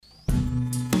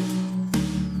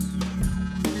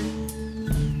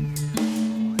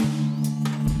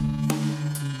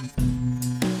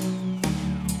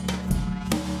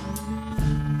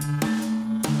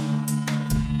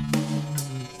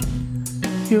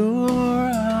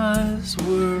Your eyes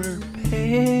were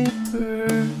paper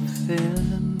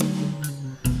thin,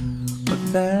 but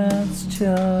that's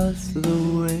just the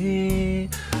way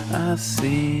I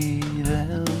see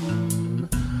them.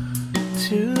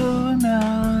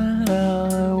 Tonight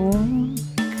I won't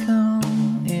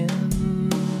come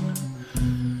in.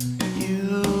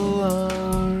 You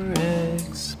are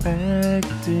expecting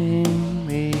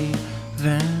me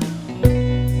then.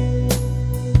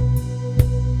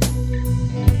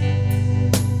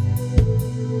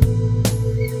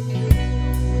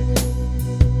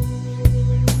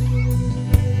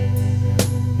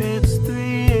 It's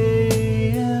 3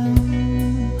 a.m.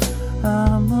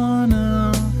 I'm on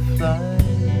a flight.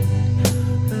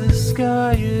 The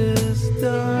sky is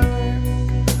dark,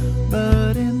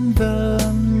 but in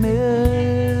the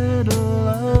middle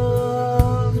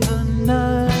of the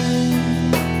night,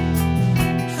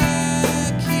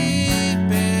 I keep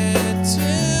it to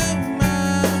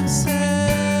myself.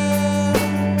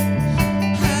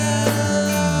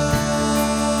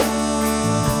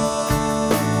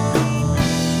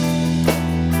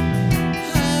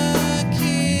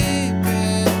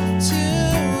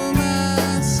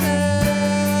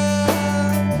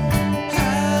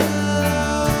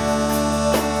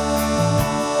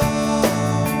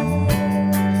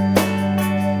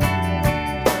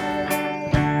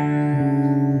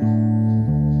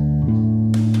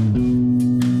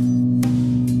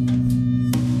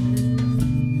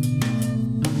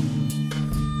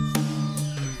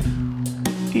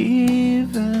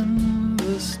 Even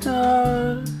the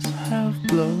stars have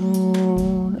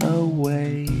blown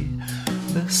away.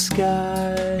 The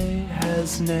sky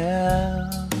has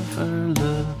never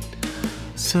looked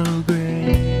so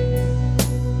gray.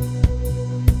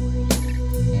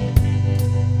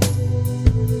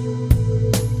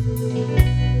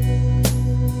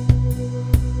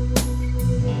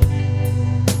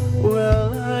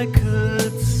 Well, I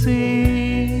could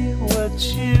see what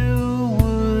you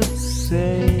would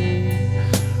say.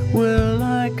 Well,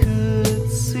 I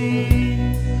could see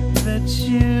that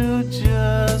you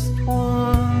just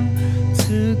want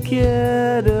to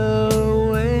get away.